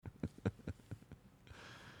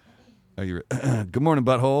Are you? Good morning,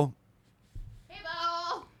 butthole. Hey,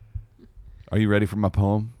 Bo. Are you ready for my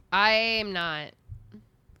poem? I'm not.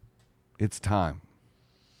 It's time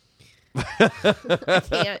I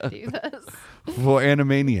can't do this. for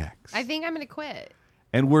Animaniacs. I think I'm going to quit.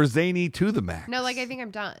 And we're zany to the max. No, like, I think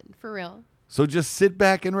I'm done. For real. So just sit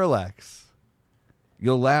back and relax.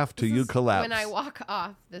 You'll laugh till This you is collapse. when I walk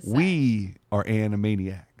off the set. We are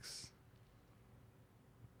Animaniacs.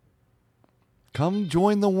 Come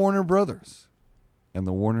join the Warner Brothers and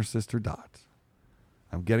the Warner sister Dot.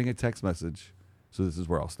 I'm getting a text message, so this is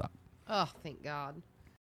where I'll stop. Oh, thank God.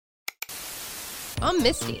 I'm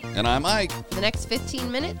Misty. And I'm Ike. For the next 15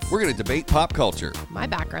 minutes, We're going to debate pop culture. my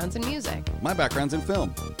background's in music. My background's in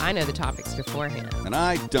film, I know the topics beforehand. and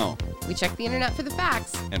I don't. We check the internet for the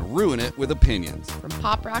facts. And ruin it with opinions. From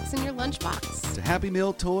pop rocks in your lunchbox. To Happy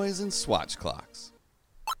Meal toys and swatch clocks.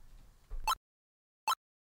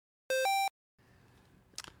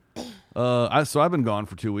 So I've been gone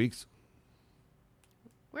for 2 weeks.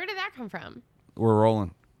 Where did that come from? We're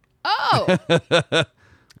rolling. Oh!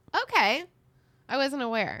 Okay. I wasn't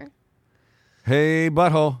aware. Hey,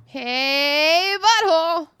 butthole. Hey,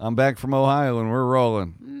 butthole! I'm back from Ohio and we're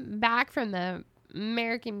rolling. Back from the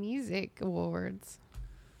American Music Awards.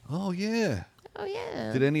 Oh, yeah. Oh,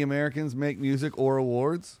 yeah. Did any Americans make music or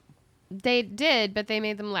awards? They did, but they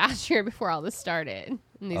made them last year before all this started.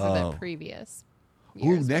 And these are Oh. the previous. Ooh,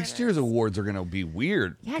 year's next year's winners. awards are going to be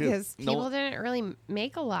weird. Yeah, because people didn't really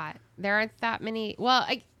make a lot. There aren't that many. Well,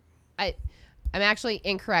 I'm actually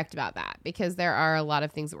incorrect about that because there are a lot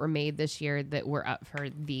of things that were made this year that were up for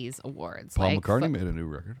these awards. Paul like McCartney made a new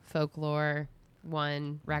record. Folklore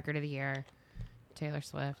won Record of the Year. Taylor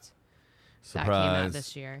Swift. Surprise. That came out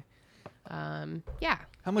this year. Yeah.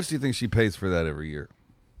 How much do you think she pays for that every year?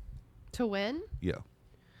 To win Yeah.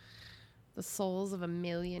 the souls of a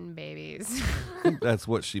million babies. I think that's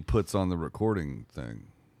what she puts on the recording thing.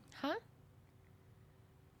 Huh?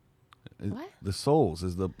 What? The souls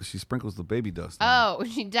she sprinkles the baby dust on. Oh,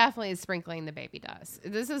 she definitely is sprinkling the baby dust.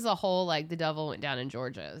 This is a whole like the devil went down in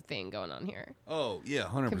Georgia thing going on here. Oh, yeah,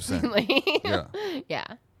 100%. Completely. Yeah.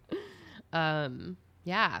 Yeah.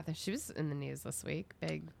 Yeah, she was in the news this week.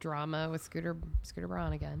 Big drama with Scooter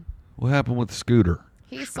Braun again. What happened with Scooter?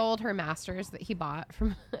 He sold her masters that he bought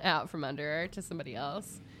from out from under her to somebody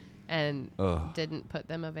else and didn't put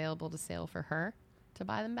them available to sale for her to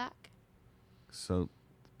buy them back. So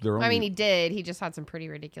they're only... I mean, he did. He just had some pretty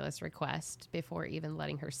ridiculous requests before even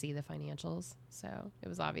letting her see the financials. So it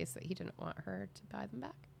was obvious that he didn't want her to buy them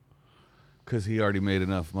back. Because he already made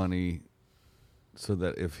enough money so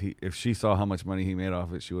that if she saw how much money he made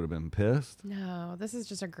off it, she would have been pissed. No, this is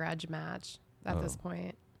just a grudge match at this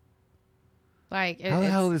point. Like, How the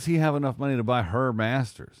hell does he have enough money to buy her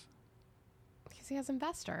masters? Because he has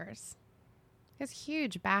investors. He has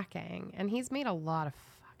huge backing, and he's made a lot of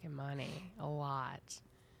fucking money. A lot.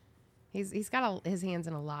 He's got his hands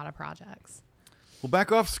in a lot of projects. Well, back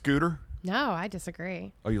off, Scooter. No, I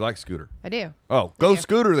disagree. Oh, you like Scooter? I do. Oh, go do.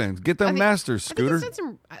 Scooter then. Get them I think- masters, Scooter. I think he's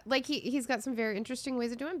done some, like he's got some very interesting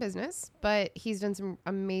ways of doing business, but he's done some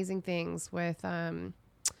amazing things with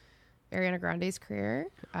Ariana Grande's career,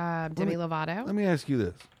 Demi Lovato. Let me ask you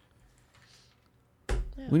this.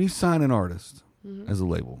 When you sign an artist as a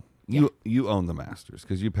label, you own the masters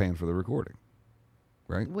because you're paying for the recording,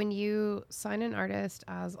 right? When you sign an artist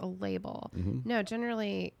as a label, no,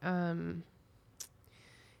 generally,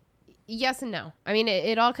 yes and no. I mean,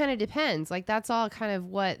 it all kind of depends. Like, that's all kind of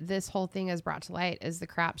what this whole thing has brought to light is the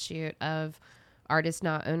crapshoot of artists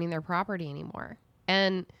not owning their property anymore.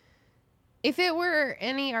 And if it were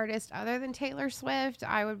any artist other than Taylor Swift,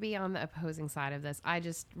 I would be on the opposing side of this. I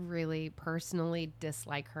just really personally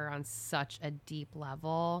dislike her on such a deep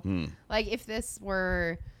level. Like, if this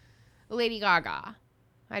were Lady Gaga,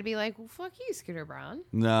 I'd be like, well, fuck you, Scooter Braun.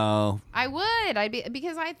 No. I would.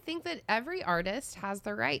 Because I think that every artist has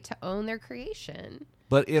the right to own their creation.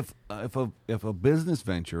 But if a business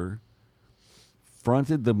venture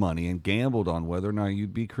fronted the money and gambled on whether or not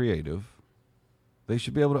you'd be creative, they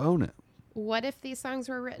should be able to own it. What if these songs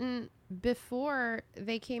were written before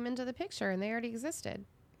they came into the picture and they already existed?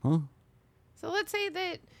 Huh? So let's say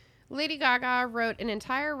that Lady Gaga wrote an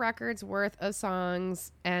entire record's worth of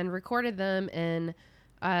songs and recorded them in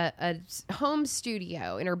a home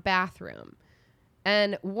studio in her bathroom.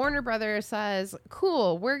 And Warner Brothers says,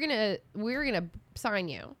 "Cool, we're gonna sign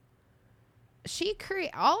you."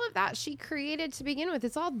 All of that she created to begin with.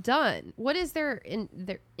 It's all done. What is their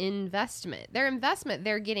investment? Their investment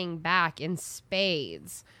they're getting back in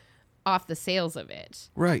spades off the sales of it.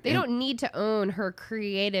 Right. They don't need to own her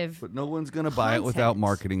creative. But no one's going to buy it without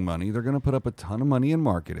marketing money. They're going to put up a ton of money in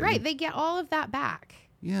marketing. Right. They get all of that back.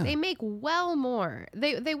 Yeah. They make well more.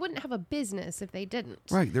 They wouldn't have a business if they didn't.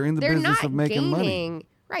 Right. They're in the They're business not of making money. gaining.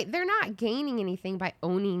 Right. They're not gaining anything by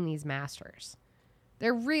owning these masters.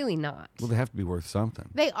 They're really not. Well, they have to be worth something.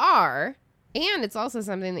 They are. And it's also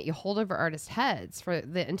something that you hold over artists' heads for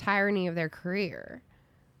the entirety of their career.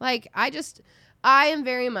 Like, I am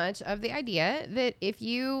very much of the idea that if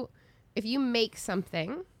you make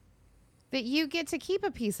something, that you get to keep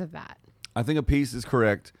a piece of that. I think a piece is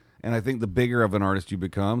correct. And I think the bigger of an artist you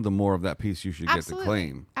become, the more of that piece you should get to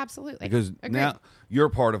claim. Absolutely. Because now you're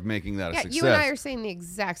part of making that a success. You and I are saying the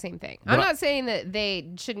exact same thing. I'm not saying that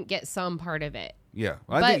they shouldn't get some part of it. Yeah.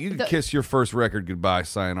 I think you can kiss your first record goodbye,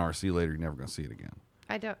 sayonara, see you later, you're never going to see it again.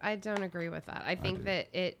 I don't agree with that. I think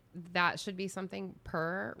that should be something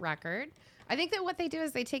per record. I think that what they do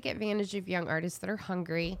is they take advantage of young artists that are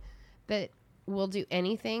hungry, that will do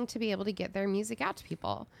anything to be able to get their music out to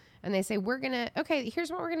people. And they say,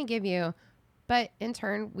 here's what we're going to give you. But in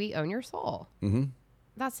turn, we own your soul. Mm-hmm.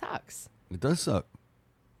 That sucks. It does suck.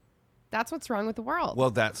 That's what's wrong with the world.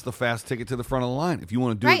 Well, that's the fast ticket to the front of the line. If you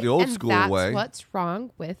want to do it the old school way. That's what's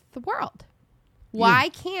wrong with the world. Why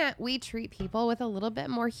can't we treat people with a little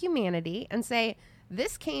bit more humanity and say,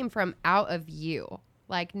 this came from out of you,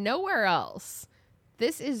 like nowhere else.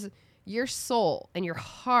 This is your soul and your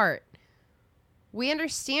heart. We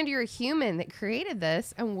understand you're a human that created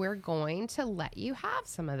this, and we're going to let you have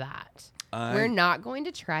some of that. We're not going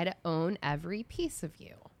to try to own every piece of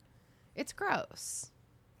you. It's gross.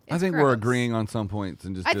 I think we're agreeing on some points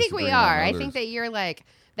and just I think we disagreeing on are. I others. think that you're like,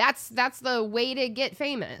 that's the way to get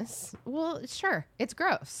famous. Well, sure. It's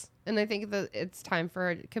gross. And I think that it's time for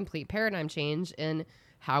a complete paradigm change in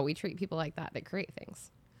how we treat people like that create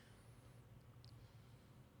things.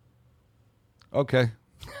 Okay.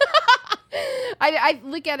 I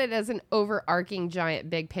look at it as an overarching giant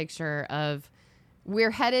big picture of we're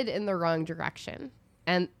headed in the wrong direction.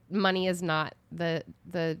 And money is not the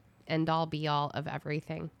end all be all of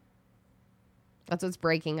everything. That's what's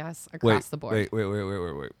breaking us across the board.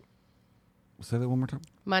 Wait. Say that one more time.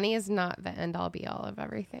 Money is not the end all be all of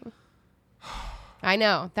everything. I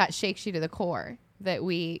know that shakes you to the core that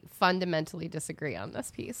we fundamentally disagree on this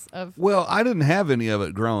piece of. Well, I didn't have any of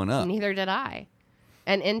it growing up. Neither did I.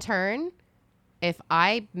 And in turn, if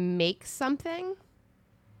I make something,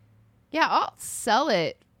 I'll sell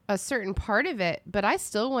it, a certain part of it, but I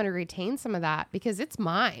still want to retain some of that because it's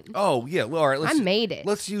mine. Oh, yeah. Well, all right. I made it.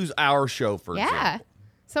 Let's use our show for example.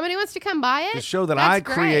 Somebody wants to come buy it. The show that I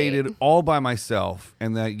created all by myself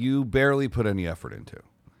and that you barely put any effort into.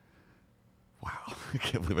 Wow. I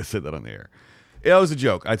can't believe I said that on the air. It was a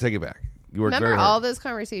joke. I take it back. You worked very Remember hard. all those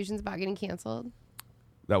conversations about getting canceled?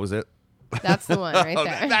 That was it? That's the one right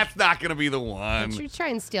there. That's not going to be the one. Don't you try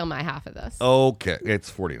and steal my half of this. Okay. It's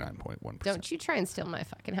 49.1%. Don't you try and steal my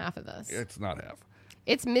fucking half of this. It's not half.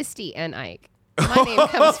 It's Misty and Ike. My name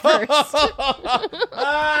comes first.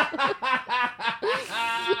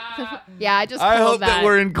 Yeah, I just pulled I hope that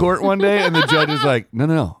we're in court one day and the judge is like,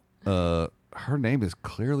 no. Her name is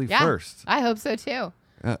clearly first. I hope so too.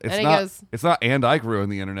 It's not and Ike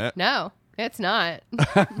ruined the internet. No, it's not.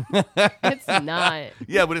 It's not.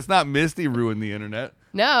 Yeah, but it's not Misty ruined the internet.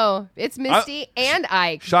 No, it's Misty and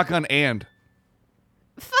Ike. Shotgun and.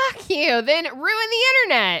 Fuck you. Then ruin the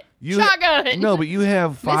internet. Shotgun. No, but you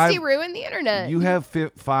have 5. Misty ruined the internet. You have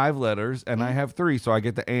 5 letters, and I have 3, so I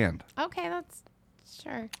get the and. Okay, that's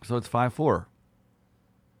sure. So it's 5-4.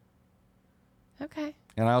 Okay.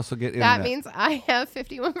 And I also get internet. That means I have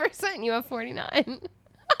 51%. You have 49.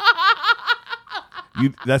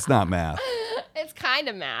 That's not math. It's kind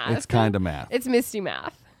of math. It's kind of math. It's Misty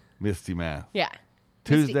math. Misty math. Yeah.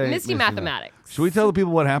 Tuesday. Misty mathematics. Math. Should we tell the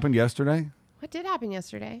people what happened yesterday? What did happen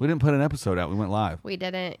yesterday? We didn't put an episode out. We went live. We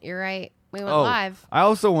didn't. You're right. We went live. I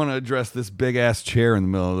also want to address this big ass chair in the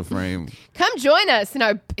middle of the frame. Come join us in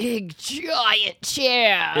our big giant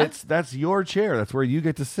chair. That's your chair. That's where you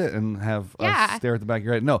get to sit and have us stare at the back of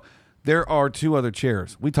your head. No, there are 2 other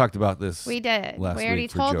chairs. We talked about this. We did. Last we already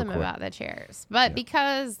week told Joe them Court. about the chairs. But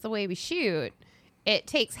because the way we shoot, it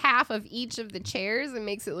takes half of each of the chairs and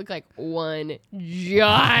makes it look like one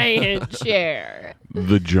giant chair.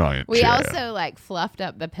 The giant We chair. also fluffed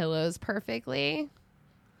up the pillows perfectly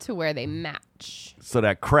to where they match. So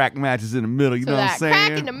that crack matches in the middle. You know what I'm saying?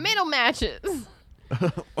 Crack in the middle matches.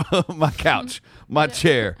 My couch, my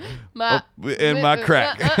chair, My and my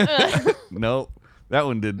crack. Nope. That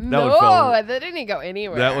one did. That didn't go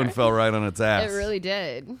anywhere. That one fell right on its ass. It really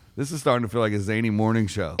did. This is starting to feel like a zany morning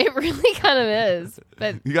show. It really kind of is.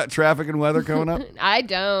 But You got traffic and weather coming up? I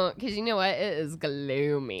don't, because you know what? It is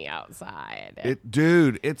gloomy outside.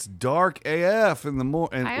 Dude, it's dark AF in the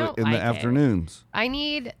I don't in like the afternoons. I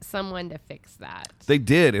need someone to fix that. They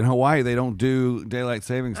did in Hawaii. They don't do daylight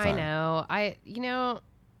savings time. I know.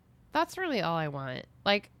 That's really all I want.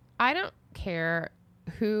 Like, I don't care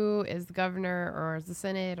who is the governor or is the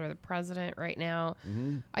Senate or the president right now.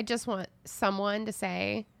 Mm-hmm. I just want someone to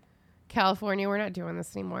say, California, we're not doing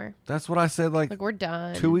this anymore. That's what I said like We're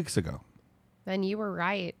done. 2 weeks ago. Then you were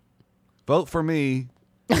right. Vote for me.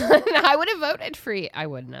 I would have voted for you. I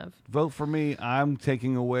wouldn't have. Vote for me. I'm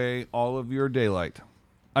taking away all of your daylight.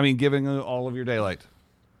 I mean, giving all of your daylight.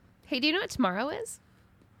 Hey, do you know what tomorrow is?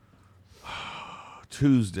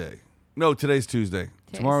 Tuesday. No, today's Tuesday.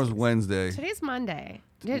 Tomorrow's Tuesday. Wednesday. Today's Monday.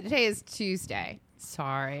 Today is Tuesday.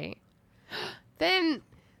 Sorry. Then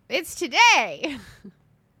it's today.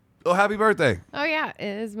 Oh, happy birthday. Oh, yeah.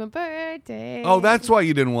 It is my birthday. Oh, that's why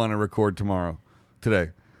you didn't want to record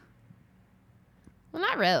today. Well,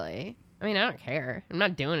 not really. I mean, I don't care. I'm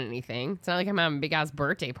not doing anything. It's not like I'm having a big-ass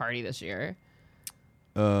birthday party this year.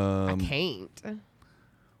 I can't.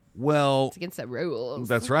 Well, It's against the rules.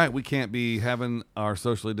 that's right. We can't be having our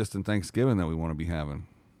socially distant Thanksgiving that we want to be having.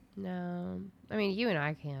 No. I mean, you and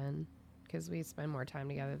I can, because we spend more time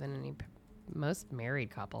together than most married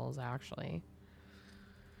couples, actually.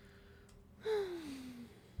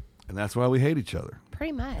 And that's why we hate each other.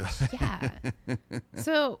 Pretty much, yeah.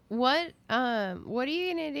 So what are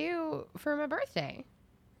you gonna do for my birthday?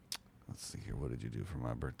 Let's see here. What did you do for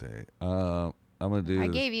my birthday? I'm gonna do. I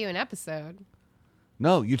gave you an episode.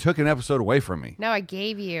 No, you took an episode away from me. No, I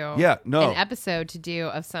gave you an episode to do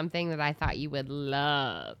of something that I thought you would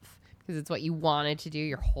love because it's what you wanted to do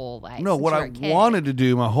your whole life. No, since what you were I a kid. wanted to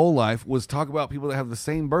do my whole life was talk about people that have the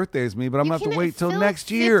same birthday as me, but I'm You gonna have to can wait till fill next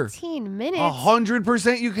year. 15 minutes.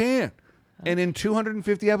 100% you can. And in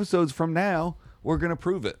 250 episodes from now, we're gonna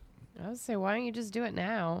prove it. I would say, why don't you just do it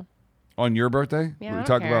now? On your birthday? Yeah, I we don't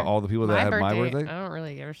talk care. about all the people that have my birthday. I don't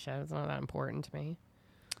really give a shit. It's not that important to me.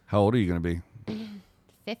 How old are you gonna be?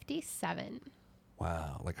 57.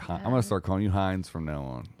 Wow, I'm gonna start calling you Heinz from now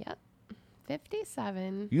on. Yep.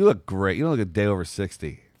 57. You look great. You look a day over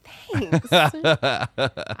 60. Thanks.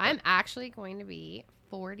 I'm actually going to be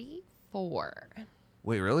 44.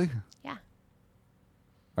 Wait, really? Yeah.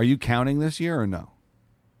 Are you counting this year or no?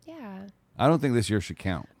 Yeah. I don't think this year should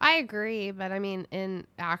count. I agree, but I mean, in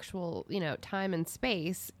actual, time and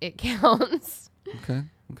space, it counts. Okay.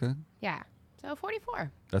 Yeah. So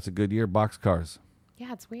 44. That's a good year. Boxcars.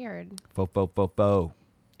 Yeah, it's weird. Fo.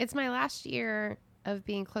 It's my last year of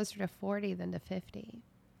being closer to 40 than to 50.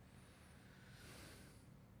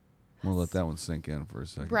 We'll let that one sink in for a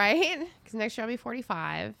second. Right? Because next year I'll be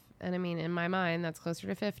 45. And I mean, in my mind, that's closer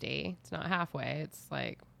to 50. It's not halfway. It's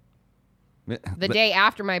like the day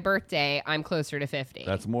after my birthday, I'm closer to 50.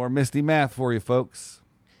 That's more misty math for you, folks.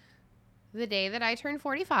 The day that I turn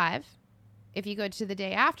 45, if you go to the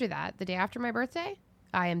day after that, the day after my birthday,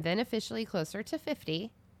 I am then officially closer to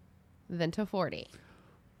 50 than to 40.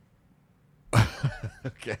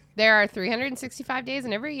 Okay. There are 365 days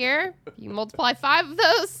in every year. You multiply 5 of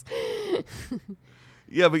those.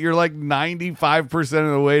 Yeah, but you're like 95%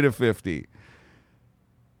 of the way to 50.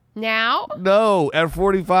 Now? No, at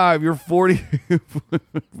 45, you're 40,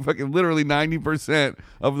 fucking literally 90%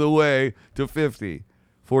 of the way to 50.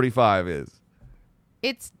 45 is.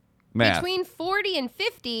 It's math. Between 40 and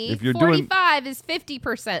 50, If you're 45 is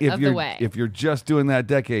 50% of the way. If you're just doing that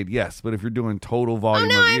decade, yes. But if you're doing total volume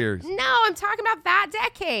of years. No, I'm talking about that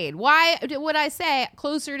decade. Why would I say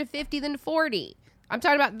closer to 50 than 40? I'm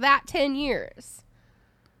talking about that 10 years.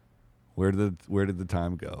 Where did the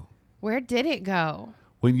time go? Where did it go?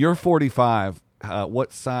 When you're 45,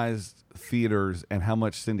 what size theaters and how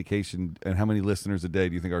much syndication and how many listeners a day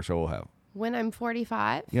do you think our show will have? When I'm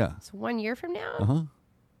 45? Yeah. It's 1 year from now? Uh-huh.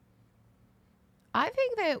 I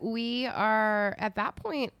think that we are, at that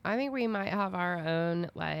point, I think we might have our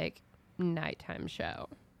own, nighttime show.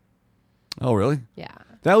 Oh, really? Yeah.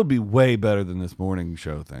 That would be way better than this morning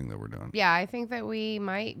show thing that we're doing. Yeah, I think that we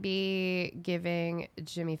might be giving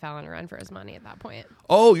Jimmy Fallon a run for his money at that point.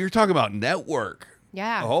 Oh, you're talking about network.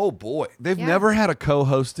 Yeah. Oh, boy. They've Yeah. never had a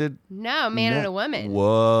co-hosted. No, man and a woman.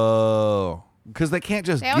 Whoa. Because they can't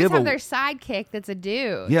just They always give have their sidekick that's a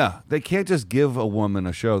dude. Yeah, they can't just give a woman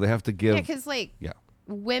a show. They have to give. Yeah, because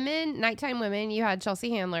women, nighttime women, you had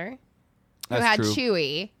Chelsea Handler, who That's had true.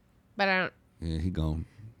 Chewy, but I don't. Yeah, he's gone.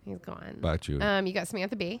 He's gone. Bye, Chewy. You got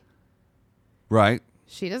Samantha Bee. Right.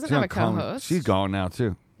 She doesn't She's have not a co-host. She's gone now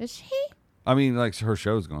too. Is she? I mean, like, her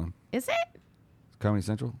show's gone. Is it? Comedy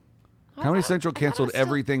Central? Oh, Comedy I thought- Central I thought it canceled was still-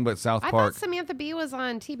 everything but South I Park. thought Samantha Bee was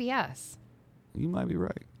on TBS. You might be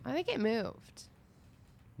right. I think it moved.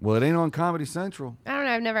 Well, it ain't on Comedy Central. I don't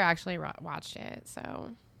know. I've never actually watched it,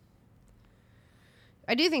 so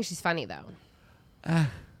I do think she's funny though. I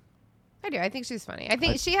do. I think she's funny. I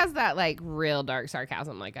think she has that like real dark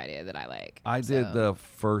sarcasm like I do that I like. I did the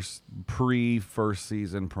first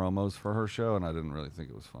season promos for her show, and I didn't really think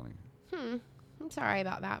it was funny. I'm sorry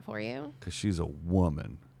about that for you. Because she's a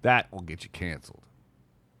woman. That will get you canceled.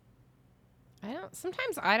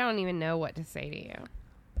 Sometimes I don't even know what to say to you.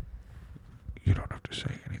 You don't have to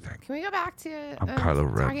say anything. Can we go back to Kylo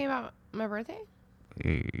Ren. talking about my birthday?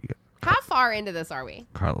 Yeah. How far into this are we?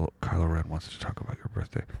 Kylo Ren wants to talk about your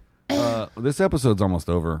birthday. This episode's almost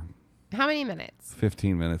over. How many minutes?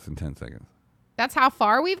 15 minutes and 10 seconds. That's how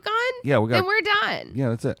far we've gone? Yeah, we got. Then we're done. Yeah,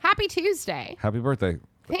 that's it. Happy Tuesday. Happy birthday.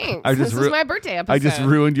 Thanks. I just this is my birthday episode. I just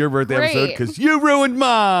ruined your birthday episode Great. because you ruined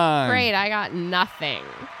mine. Great. I got nothing.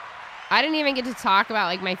 I didn't even get to talk about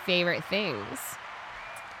like my favorite things.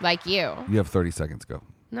 Like you. You have 30 seconds. Go.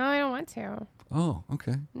 No, I don't want to. Oh,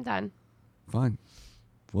 okay. I'm done. Fine.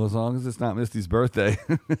 Well, as long as it's not Misty's birthday.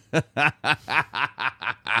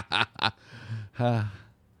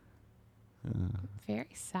 Very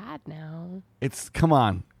sad now. It's come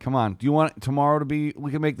on. Do you want tomorrow to be?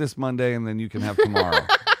 We can make this Monday, and then you can have tomorrow.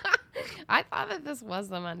 I thought that this was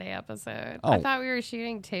the Monday episode. Oh. I thought we were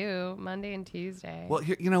shooting 2, Monday and Tuesday. Well,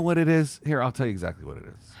 here, you know what it is. Here, I'll tell you exactly what it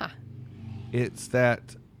is. Huh. It's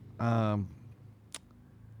that.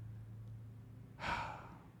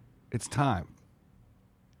 It's time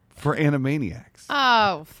for Animaniacs.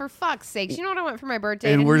 Oh, for fuck's sakes. You know what I want for my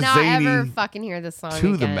birthday? And to we're not zany ever fucking hear this song to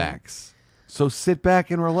the again. max. So sit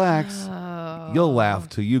back and relax. Oh. You'll laugh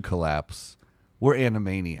till you collapse. We're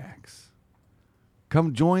Animaniacs.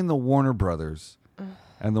 Come join the Warner Brothers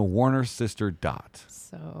and the Warner sister Dot.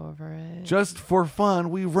 So over it. Just for fun,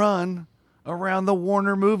 we run around the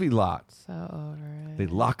Warner movie lot. So over it. They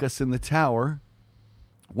lock us in the tower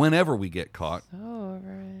whenever we get caught. So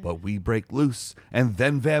over it. But we break loose and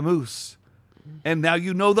then vamoose. And now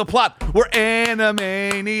you know the plot. We're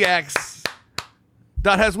Animaniacs.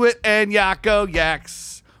 Dot has wit and Yakko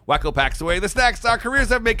yaks. Wacko packs away the snacks. Our careers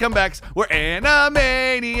have made comebacks. We're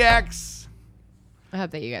Animaniacs. I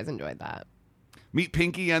hope that you guys enjoyed that. Meet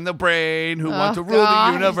Pinky and the Brain who Oh, want to rule God,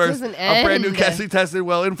 the universe. it doesn't A brand new end. Cassie tested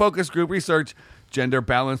well in focus group research. Gender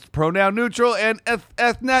balanced, pronoun neutral, and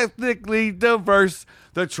ethnically diverse.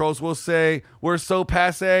 The trolls will say we're so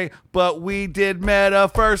passe, but we did meta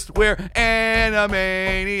first. We're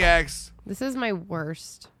Animaniacs. This is my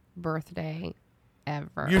worst birthday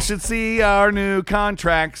ever. You should see our new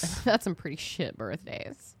contracts. That's some pretty shit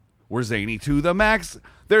birthdays. We're zany to the max.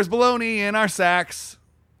 There's baloney in our sacks.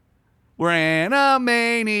 We're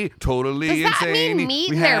Animani, totally Does that insane. mean meat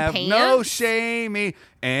we in their have no pants? shamey.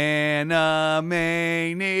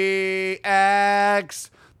 Animaniacs.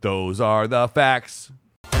 Those are the facts.